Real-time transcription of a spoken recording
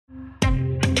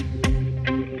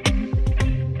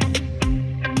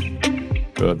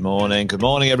Good morning,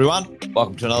 everyone.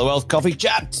 Welcome to another Wealth Coffee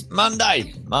Chat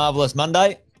Monday. Marvellous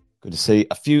Monday. Good to see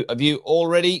a few of you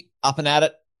already up and at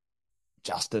it.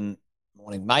 Justin,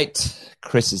 morning, mate.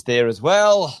 Chris is there as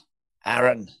well.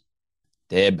 Aaron,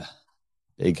 Deb,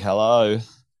 big hello.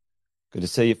 Good to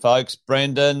see you, folks.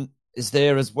 Brendan is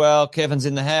there as well. Kevin's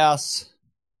in the house.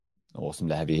 Awesome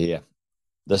to have you here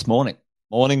this morning.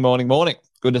 Morning.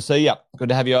 Good to see you. Good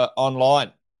to have you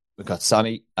online. We've got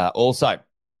Sunny also.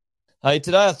 Hey,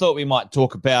 today I thought we might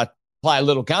play a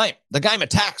little game. The game of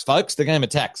tax, folks, the game of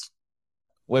tax.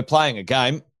 We're playing a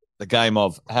game, the game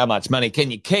of how much money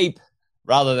can you keep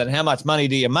rather than how much money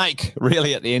do you make,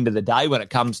 really, at the end of the day when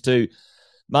it comes to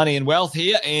money and wealth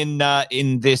here in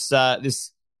this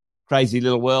crazy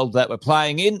little world that we're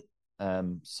playing in.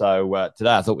 So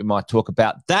today I thought we might talk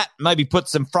about that, maybe put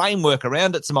some framework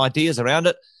around it, some ideas around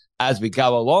it as we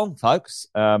go along, folks.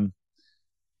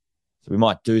 So we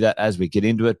might do that as we get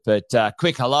into it. But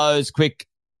quick hellos, quick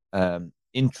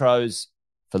intros.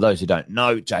 For those who don't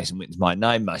know, Jason Witten's my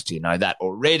name. Most of you know that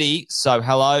already. So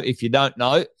hello. If you don't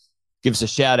know, give us a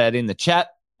shout out in the chat.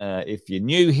 If you're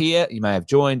new here, you may have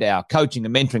joined our coaching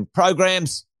and mentoring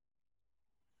programs.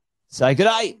 Say good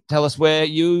day. Tell us where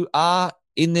you are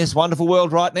in this wonderful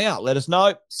world right now. Let us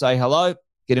know. Say hello.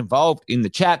 Get involved in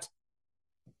the chat.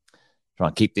 Try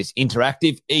and keep this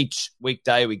interactive. Each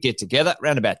weekday we get together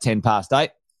around about 10 past 8.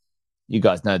 You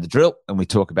guys know the drill, and we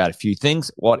talk about a few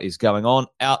things, what is going on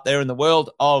out there in the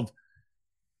world of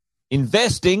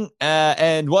investing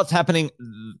and what's happening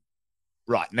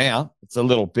right now. It's a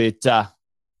little bit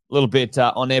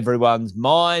on everyone's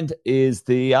mind is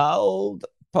the old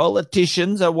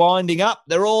politicians are winding up.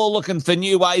 They're all looking for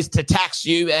new ways to tax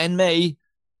you and me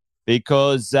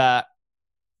because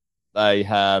they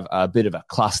have a bit of a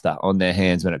cluster on their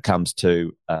hands when it comes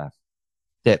to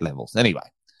debt levels. Anyway,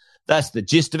 that's the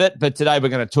gist of it. But today we're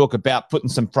going to talk about putting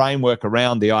some framework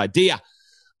around the idea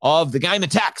of the game of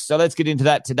tax. So let's get into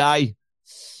that today.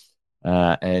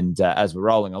 And as we're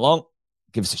rolling along,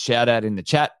 give us a shout out in the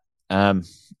chat. There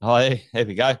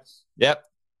we go. Yep,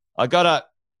 I got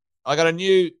a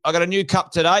new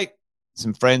cup today.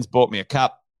 Some friends bought me a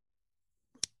cup,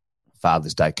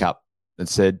 Father's Day cup. It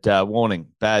said, warning,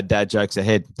 bad dad jokes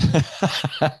ahead.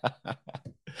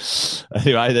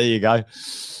 Anyway, there you go.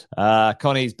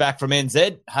 Connie's back from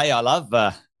NZ. Hey, I love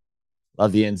the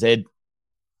NZ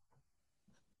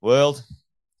world.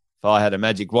 If I had a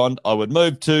magic wand, I would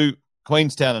move to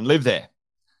Queenstown and live there.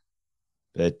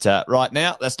 But right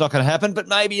now, that's not going to happen, but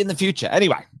maybe in the future.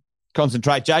 Anyway,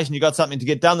 concentrate, Jason. You got something to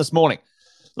get done this morning.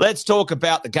 Let's talk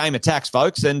about the game of tax,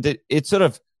 folks, and it sort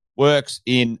of works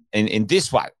in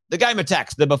this way. The game of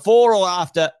tax, the before or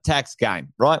after tax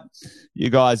game, right? You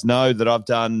guys know that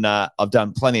I've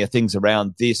done plenty of things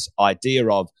around this idea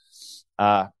of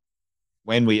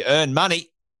when we earn money,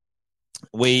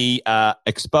 we are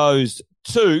exposed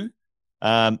to.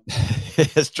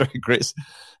 It's true, Chris.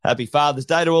 Happy Father's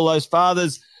Day to all those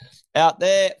fathers out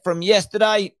there from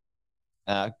yesterday.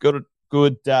 Good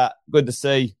to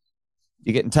see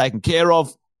you getting taken care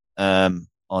of on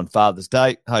Father's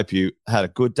Day. Hope you had a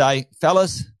good day,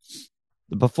 fellas.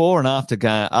 The before and after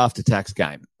tax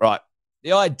game. Right.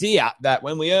 The idea that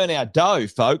when we earn our dough,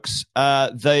 folks,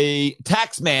 the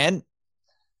tax man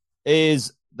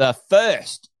is the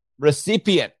first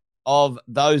recipient of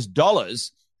those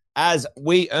dollars as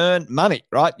we earn money,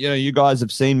 right? You know, you guys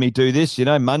have seen me do this,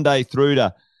 Monday through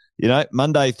to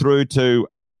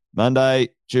Monday,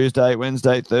 Tuesday,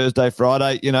 Wednesday, Thursday,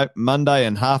 Friday, Monday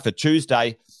and half a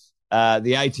Tuesday,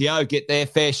 the ATO get their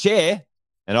fair share.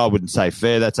 And I wouldn't say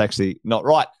fair. That's actually not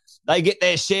right. They get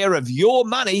their share of your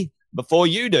money before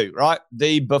you do, right?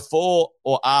 The before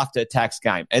or after tax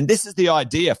game. And this is the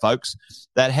idea, folks,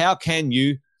 that how can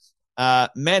you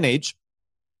manage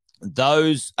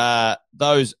those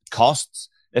costs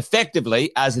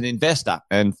effectively as an investor?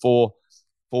 And for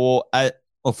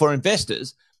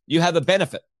investors, you have a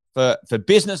benefit for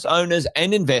business owners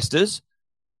and investors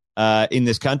in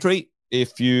this country.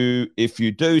 If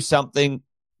you do something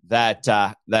that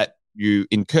you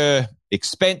incur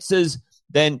expenses,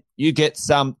 then you get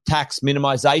some tax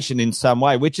minimization in some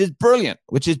way, which is brilliant.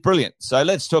 So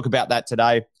let's talk about that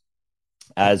today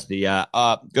as the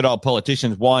good old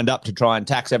politicians wind up to try and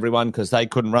tax everyone because they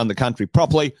couldn't run the country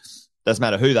properly. Doesn't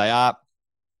matter who they are.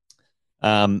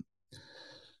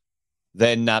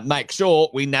 Then make sure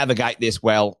we navigate this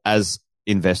well as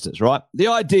investors, right? The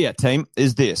idea, team,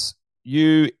 is this.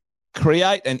 You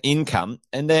create an income,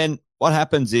 and then what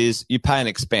happens is you pay an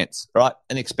expense, right?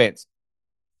 An expense.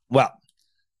 Well,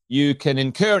 you can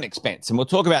incur an expense, and we'll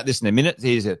talk about this in a minute.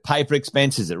 Is it paper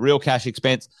expense? Is it real cash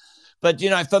expense? But,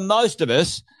 for most of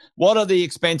us, what are the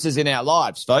expenses in our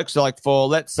lives, folks? Like for,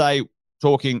 let's say,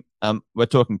 we're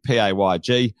talking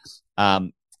PAYG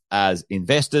as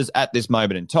investors at this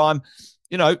moment in time.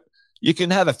 You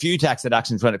can have a few tax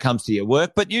deductions when it comes to your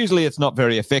work, but usually it's not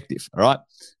very effective, all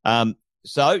right?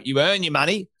 So you earn your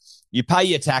money, you pay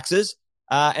your taxes,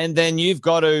 and then you've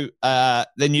got to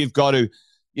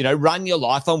run your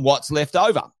life on what's left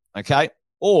over, okay?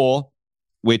 Or,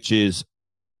 which is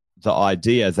the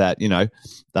idea that, the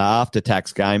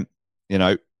after-tax game,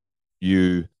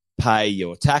 you pay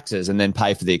your taxes and then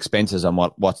pay for the expenses on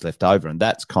what's left over. And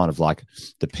that's kind of like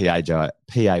the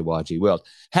PAYG world.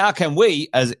 How can we,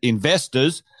 as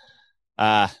investors,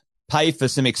 pay for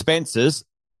some expenses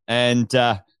and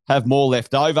have more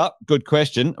left over? Good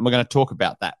question. And we're going to talk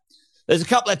about that. There's a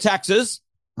couple of taxes.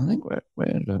 I think where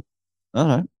did it? I don't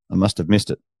know. I must have missed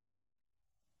it.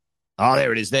 Oh,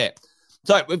 there it is there.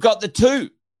 So we've got the two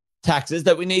taxes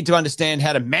that we need to understand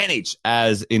how to manage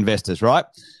as investors, right?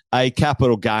 A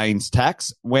capital gains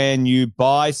tax when you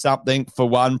buy something for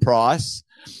one price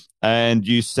and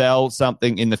you sell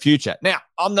something in the future. Now,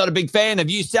 I'm not a big fan of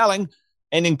you selling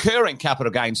and incurring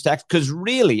capital gains tax because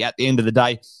really, at the end of the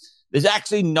day, there's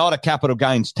actually not a capital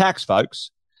gains tax,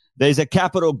 folks. There's a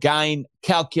capital gain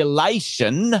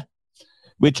calculation,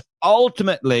 which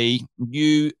ultimately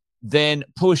you then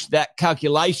push that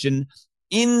calculation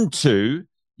into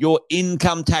your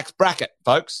income tax bracket,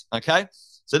 folks, okay?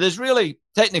 So there's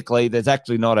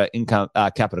actually not an income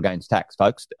capital gains tax,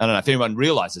 folks. I don't know if anyone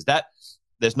realizes that.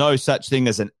 There's no such thing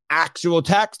as an actual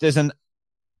tax. There's a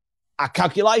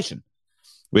calculation,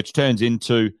 which turns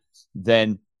into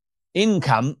then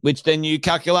income, which then you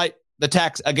calculate the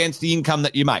tax against the income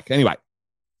that you make. Anyway,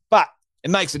 but it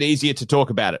makes it easier to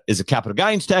talk about it. Is a capital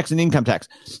gains tax and income tax.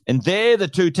 And they're the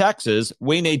two taxes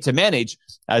we need to manage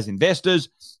as investors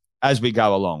as we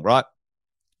go along, right?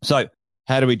 So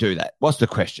how do we do that? What's the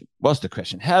question?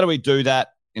 How do we do that?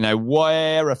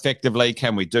 Where effectively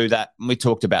can we do that? And we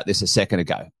talked about this a second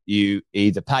ago. You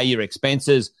either pay your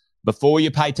expenses before you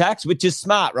pay tax, which is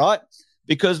smart, right?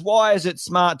 Because why is it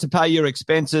smart to pay your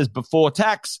expenses before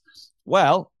tax?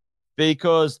 Well,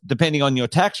 because depending on your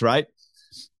tax rate,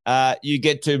 you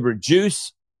get to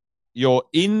reduce your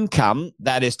income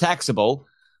that is taxable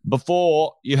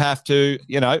before you have to,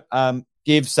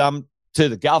 give some to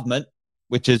the government,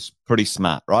 which is pretty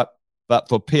smart, right? But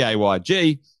for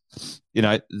PAYG,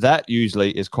 that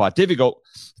usually is quite difficult.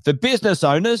 For business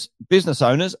owners,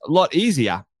 a lot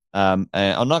easier. And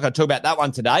I'm not going to talk about that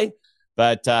one today,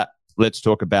 but let's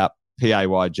talk about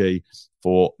PAYG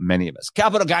for many of us.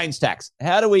 Capital gains tax.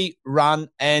 How do we run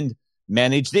and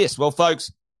manage this? Well,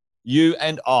 folks, you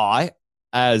and I,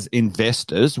 as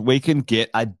investors, we can get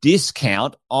a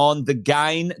discount on the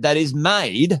gain that is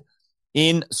made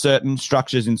in certain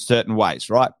structures in certain ways,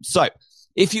 right? So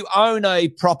if you own a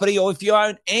property or if you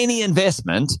own any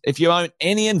investment,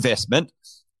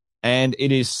 and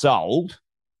it is sold,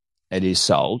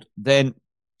 then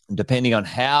depending on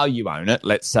how you own it,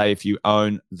 let's say if you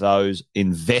own those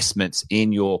investments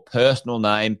in your personal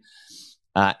name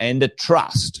and a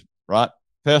trust, right?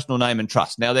 Personal name and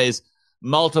trust. Now, there's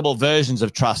multiple versions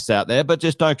of trusts out there, but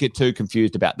just don't get too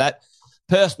confused about that.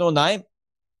 Personal name,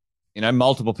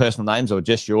 multiple personal names or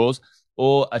just yours,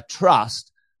 or a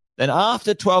trust, then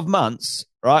after 12 months,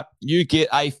 right, you get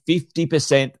a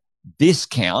 50%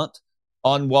 discount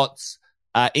on what's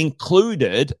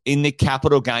included in the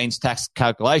capital gains tax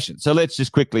calculation. So let's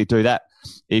just quickly do that.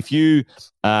 If you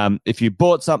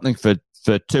bought something for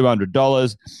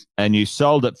 $200 and you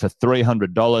sold it for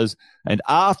 $300, and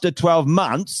after 12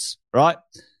 months, right,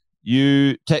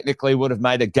 you technically would have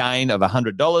made a gain of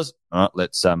 $100. All right,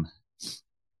 let's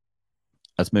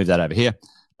move that over here.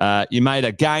 You made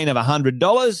a gain of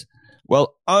 $100.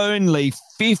 Well, only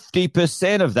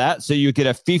 50% of that, so you get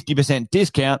a 50%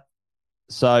 discount.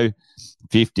 So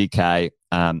 $50K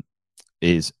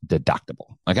is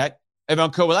deductible. Okay,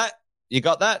 everyone cool with that? You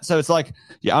got that? So it's like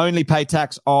you only pay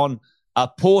tax on a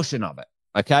portion of it.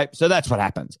 Okay, so that's what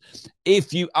happens.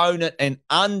 If you own it in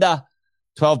under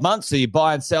 12 months, so you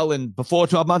buy and sell in before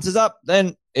 12 months is up,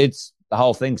 then it's the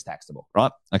whole thing's taxable,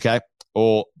 right? Okay,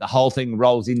 or the whole thing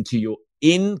rolls into your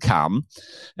income,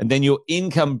 and then your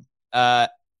income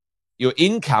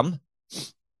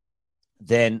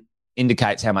then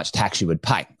indicates how much tax you would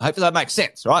pay. Hopefully that makes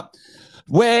sense, right?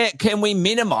 Where can we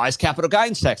minimize capital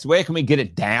gains tax? Where can we get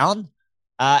it down?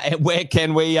 And where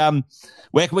can we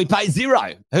pay zero?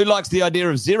 Who likes the idea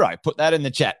of zero? Put that in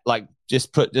the chat. Like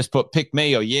just put pick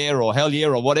me or yeah or hell yeah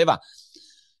or whatever.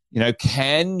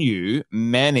 Can you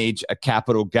manage a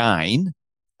capital gain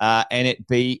and it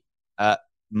be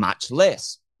much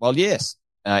less? Well, yes.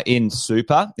 in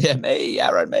super. Yeah, me,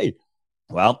 Aaron, me.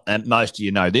 Well, and most of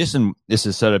you know this, and this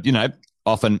is sort of,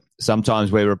 often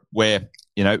sometimes we're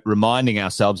reminding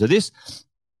ourselves of this.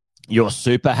 Your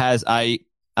super has a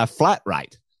flat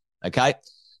rate, okay?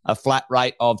 A flat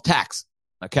rate of tax,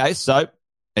 okay? So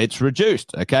it's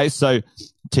reduced, okay? So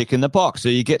tick in the box, so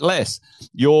you get less.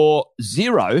 Your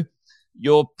zero,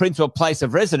 your principal place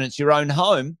of residence, your own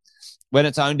home, when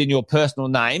it's owned in your personal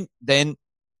name, then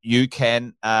you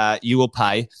will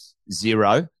pay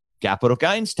zero capital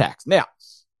gains tax. Now,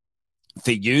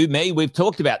 for you, me, we've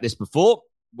talked about this before.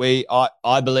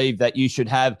 I believe that you should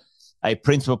have a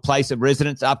principal place of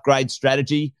residence upgrade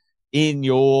strategy in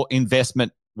your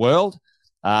investment world.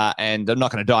 And I'm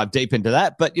not going to dive deep into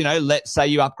that, but, let's say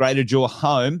you upgraded your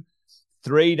home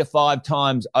 3 to 5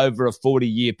 times over a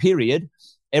 40-year period.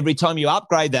 Every time you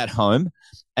upgrade that home,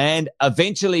 and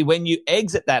eventually when you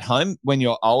exit that home, when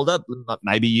you're older,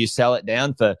 maybe you sell it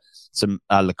down for some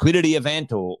liquidity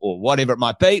event or whatever it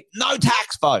might be. No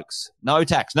tax, folks. No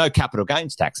tax. No capital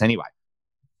gains tax anyway.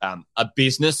 A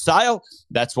business sale.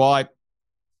 That's why,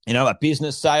 a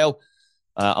business sale.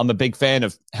 I'm a big fan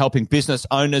of helping business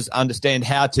owners understand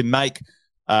how to make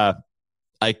a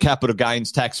capital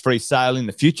gains tax-free sale in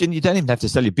the future. And you don't even have to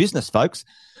sell your business, folks.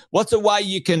 What's a way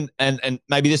you can, and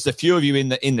maybe there's a few of you in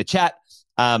the chat.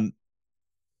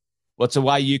 What's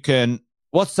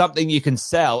something you can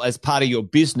sell as part of your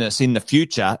business in the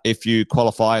future if you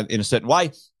qualify in a certain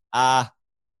way,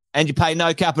 and you pay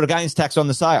no capital gains tax on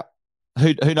the sale?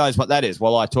 Who knows what that is?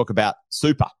 Well, I talk about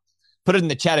super. Put it in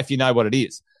the chat if you know what it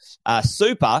is.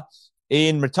 Super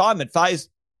in retirement phase,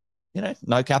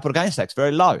 no capital gains tax,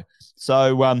 very low.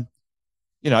 So,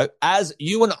 as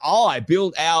you and I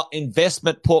build our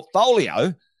investment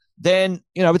portfolio, then,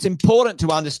 it's important to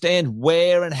understand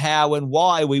where and how and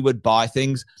why we would buy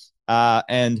things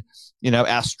and,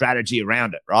 our strategy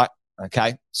around it, right?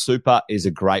 Okay. Super is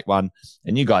a great one.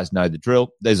 And you guys know the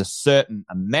drill. There's a certain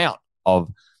amount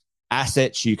of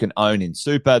assets you can own in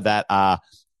super that are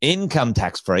income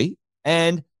tax-free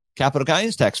and capital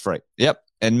gains tax-free. Yep.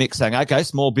 And Mick saying, okay,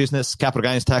 small business capital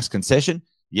gains tax concession.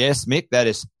 Yes, Mick, that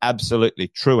is absolutely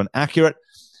true and accurate.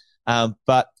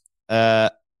 But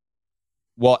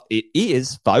what it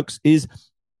is, folks, is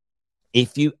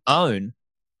if you own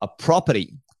a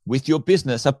property with your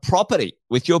business,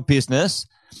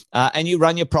 and you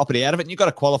run your property out of it, and you've got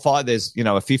to qualify. There's, a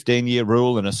 15-year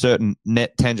rule and a certain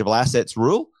net tangible assets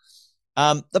rule.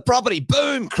 The property,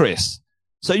 boom, Chris.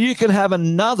 So you can have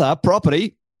another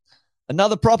property,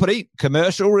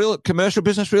 commercial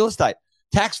business real estate,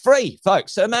 tax-free,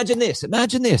 folks. So imagine this.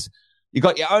 You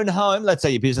got your own home. Let's say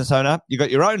you're a business owner. You got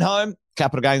your own home,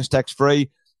 capital gains tax-free.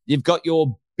 You've got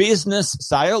your business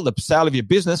sale, the sale of your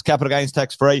business, capital gains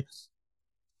tax-free.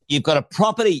 You've got a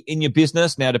property in your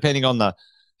business. Now, depending on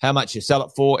how much you sell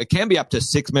it for, it can be up to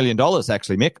 $6 million,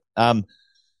 actually, Mick.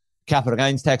 Capital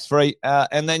gains tax-free.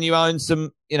 And then you own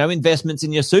some, investments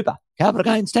in your super, capital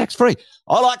gains tax-free.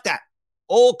 I like that.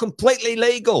 All completely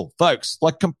legal, folks,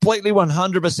 like completely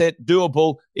 100%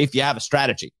 doable if you have a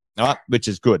strategy, all right, which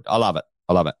is good. I love it.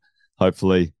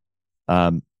 Hopefully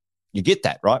you get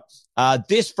that, right?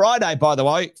 This Friday, by the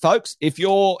way, folks, if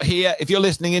you're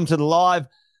listening into the live,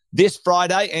 this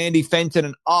Friday, Andy Fenton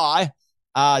and I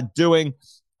are doing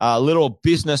a little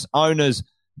business owners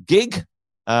gig,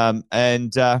 and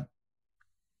a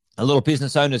little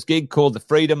business owners gig called the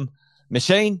Freedom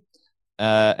Machine,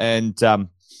 and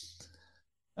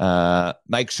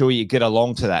make sure you get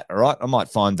along to that. All right, I might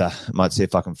see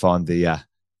if I can find the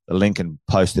link and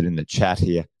post it in the chat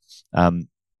here.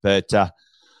 But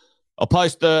I'll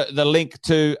post the link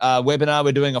to a webinar.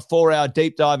 We're doing a 4-hour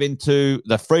deep dive into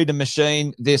the Freedom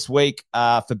Machine this week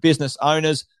for business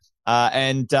owners.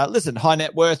 And listen, high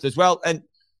net worth as well. And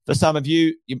for some of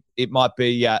you, it might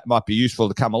be useful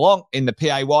to come along in the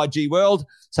PAYG world.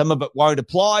 Some of it won't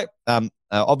apply,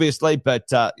 obviously, but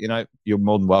you're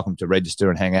more than welcome to register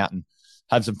and hang out and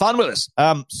have some fun with us.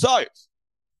 So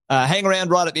hang around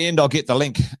right at the end. I'll get the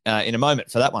link in a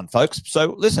moment for that one, folks.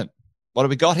 So listen, what have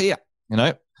we got here?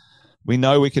 We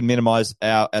know we can minimize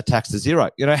our tax to zero.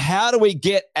 How do we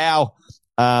get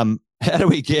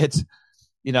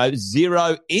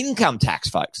zero income tax,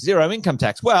 folks? Zero income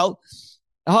tax. Well,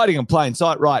 hiding in plain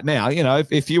sight right now,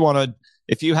 if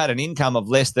you had an income of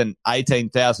less than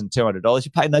 $18,200,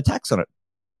 you pay no tax on it.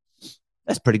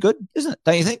 That's pretty good, isn't it?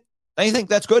 Don't you think? Don't you think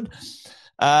that's good?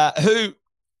 That's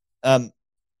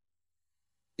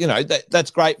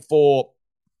great for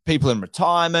people in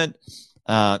retirement.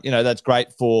 That's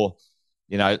great for,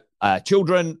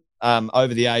 children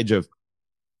over the age of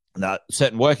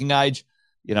certain working age.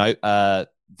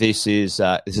 This is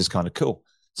kind of cool.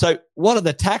 So what are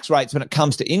the tax rates when it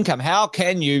comes to income? How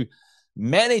can you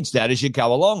manage that as you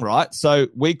go along, right? So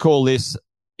we call this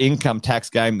income tax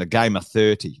game the game of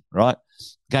 30, right?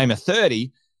 Game of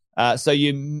 30. So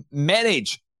you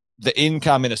manage the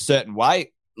income in a certain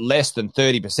way, less than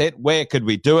 30%. Where could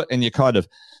we do it? And you kind of,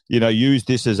 use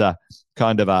this as a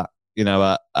kind of a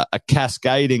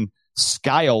cascading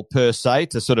scale per se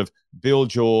to sort of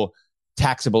build your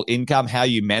taxable income, how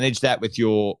you manage that with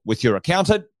your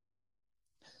accountant.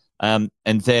 And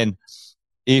then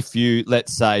if you,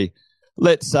 let's say,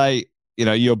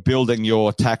 you're building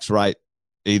your tax rate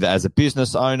either as a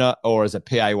business owner or as a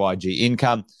PAYG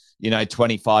income,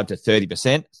 25 to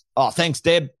 30%. Oh, thanks,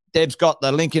 Deb. Deb's got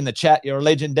the link in the chat. You're a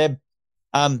legend, Deb.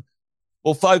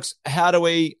 Well, folks, how do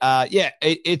we,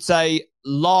 it's a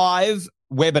live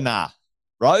webinar,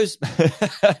 Rose.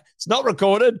 It's not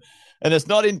recorded and it's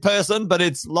not in person, but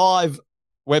it's live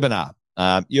webinar.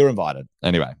 You're invited.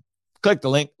 Anyway, click the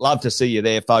link. Love to see you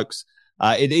there, folks.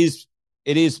 It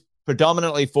is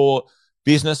predominantly for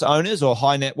business owners or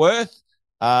high net worth.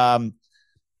 As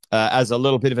a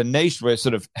little bit of a niche, we're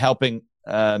sort of helping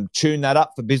tune that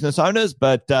up for business owners,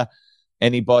 but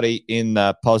anybody in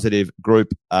the positive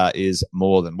group is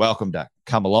more than welcome to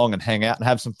come along and hang out and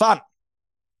have some fun.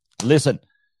 Listen,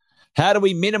 how do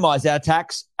we minimize our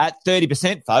tax at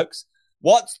 30%, folks?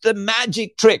 What's the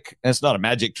magic trick? And it's not a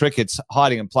magic trick. It's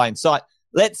hiding in plain sight.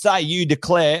 Let's say you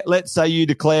declare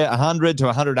 $100,000 to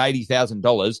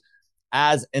 $180,000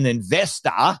 as an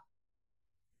investor.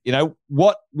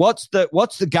 What's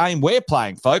the game we're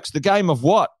playing, folks? The game of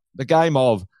what? The game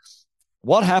of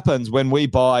what happens when we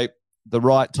buy the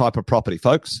right type of property,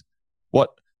 folks?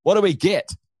 What do we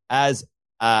get as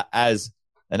an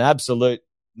absolute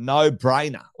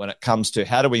no-brainer when it comes to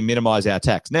how do we minimize our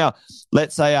tax? Now,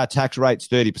 let's say our tax rate's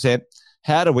 30%.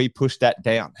 How do we push that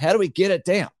down? How do we get it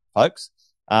down, folks?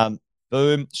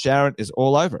 Boom, Sharon is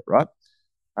all over it, right?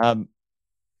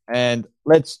 And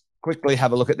let's quickly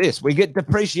have a look at this. We get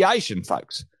depreciation,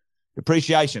 folks.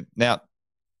 Depreciation. Now,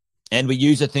 and we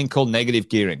use a thing called negative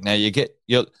gearing. Now,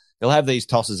 you'll have these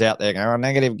tosses out there going, oh,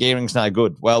 negative gearing's no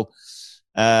good. Well,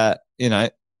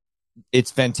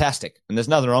 it's fantastic, and there's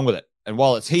nothing wrong with it. And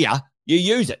while it's here, you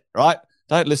use it, right?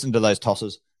 Don't listen to those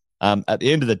tosses. At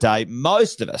the end of the day,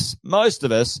 most of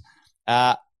us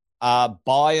are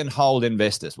buy and hold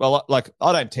investors. Well, like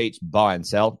I don't teach buy and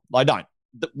sell. I don't.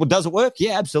 Does it work?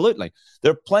 Yeah, absolutely.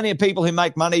 There are plenty of people who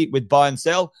make money with buy and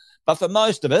sell, but for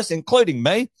most of us, including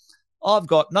me, I've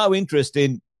got no interest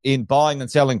in buying and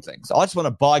selling things. I just want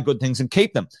to buy good things and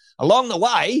keep them. Along the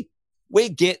way, we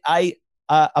get a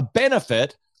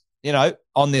benefit,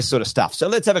 on this sort of stuff. So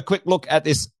let's have a quick look at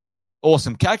this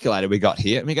awesome calculator we got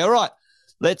here. And we go, right,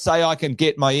 let's say I can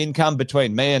get my income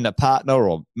between me and a partner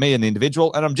or me and the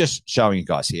individual, and I'm just showing you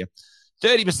guys here.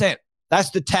 30%, that's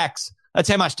the tax. That's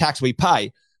how much tax we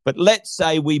pay. But let's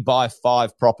say we buy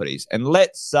 5 properties, and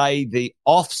let's say the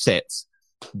offsets,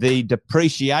 the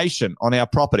depreciation on our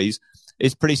properties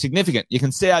is pretty significant. You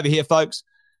can see over here, folks,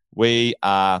 we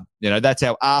are, that's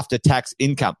our after-tax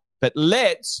income. But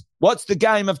what's the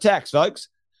game of tax, folks?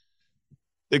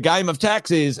 The game of tax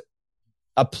is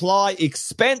apply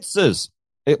expenses.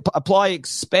 Apply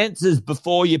expenses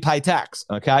before you pay tax,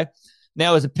 okay?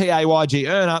 Now, as a PAYG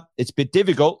earner, it's a bit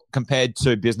difficult compared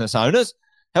to business owners.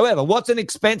 However, what's an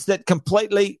expense that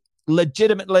completely,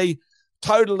 legitimately,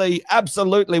 totally,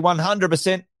 absolutely,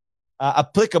 100%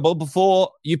 applicable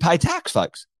before you pay tax,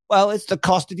 folks? Well, it's the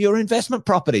cost of your investment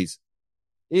properties.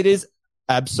 It is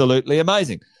absolutely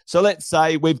amazing. So let's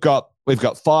say we've got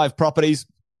 5 properties.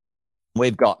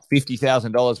 We've got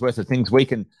 $50,000 worth of things we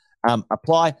can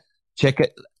apply. Check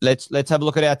it. Let's have a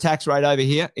look at our tax rate over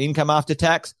here. Income after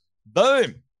tax.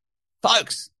 Boom,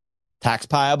 folks. Tax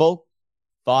payable,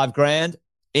 $5,000.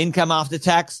 Income after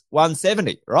tax,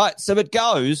 $170. Right. So it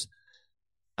goes.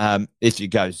 If you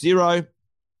go 0,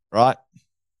 right?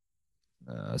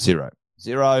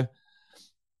 0.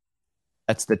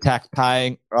 That's the tax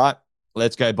paying, right?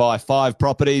 Let's go buy 5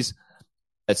 properties.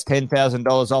 That's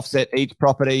 $10,000 offset each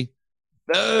property.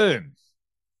 Boom.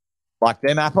 Like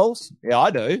them apples? Yeah,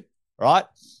 I do, right?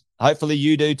 Hopefully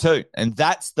you do too. And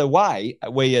that's the way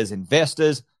we as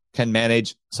investors can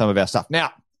manage some of our stuff.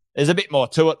 Now, there's a bit more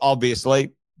to it,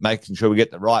 obviously, making sure we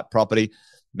get the right property,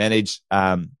 manage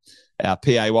our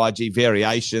PAYG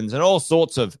variations and all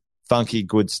sorts of funky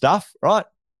good stuff, right?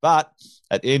 But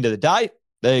at the end of the day,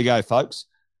 there you go, folks.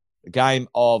 The game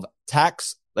of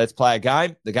tax. Let's play a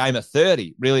game. The game of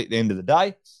 30, really, at the end of the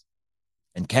day.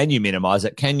 And can you minimize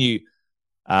it? Can you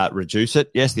reduce it?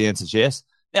 Yes, the answer is yes.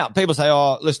 Now, people say,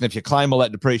 oh, listen, if you claim all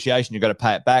that depreciation, you've got to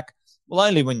pay it back. Well,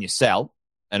 only when you sell.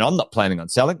 And I'm not planning on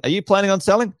selling. Are you planning on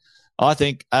selling? I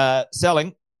think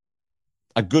selling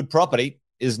a good property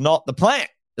is not the plan.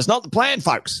 It's not the plan,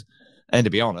 folks. And to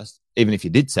be honest, even if you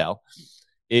did sell,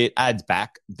 it adds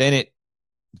back, then it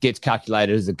gets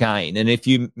calculated as a gain. And if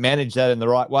you manage that in the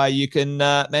right way, you can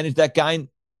manage that gain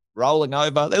rolling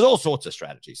over. There's all sorts of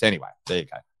strategies. Anyway, there you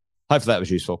go. Hopefully that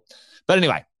was useful. But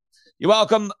anyway, you're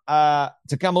welcome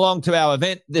to come along to our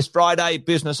event this Friday,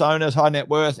 business owners, high net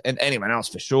worth, and anyone else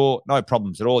for sure. No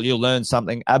problems at all. You'll learn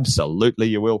something. Absolutely,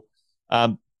 you will.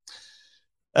 And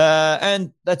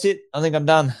that's it. I think I'm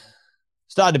done.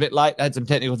 Started a bit late. Had some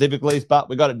technical difficulties, but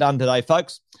we got it done today,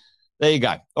 folks. There you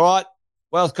go. All right.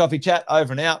 Wealth Coffee Chat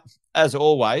over and out. As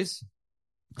always,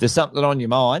 if there's something on your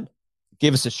mind,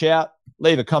 give us a shout.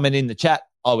 Leave a comment in the chat.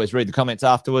 I always read the comments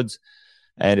afterwards.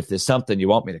 And if there's something you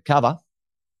want me to cover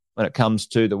when it comes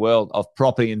to the world of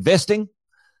property investing,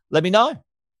 let me know.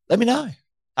 Let me know.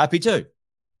 Happy to.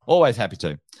 Always happy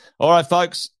to. All right,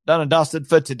 folks. Done and dusted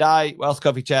for today. Wealth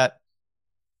Coffee Chat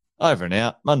over and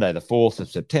out. Monday the 4th of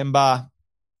September.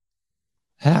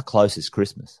 How close is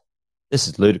Christmas? This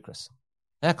is ludicrous.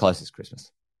 How close is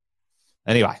Christmas?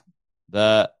 Anyway,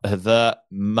 the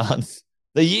month,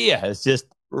 the year has just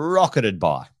rocketed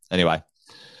by. Anyway,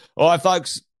 all right,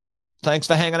 folks, thanks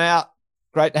for hanging out.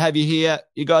 Great to have you here.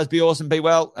 You guys be awesome, be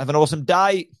well. Have an awesome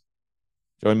day.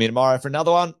 Join me tomorrow for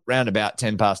another one, round about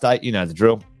 8:10. You know the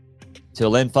drill.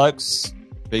 Till then, folks,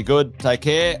 be good. Take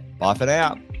care. Bye for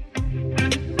now.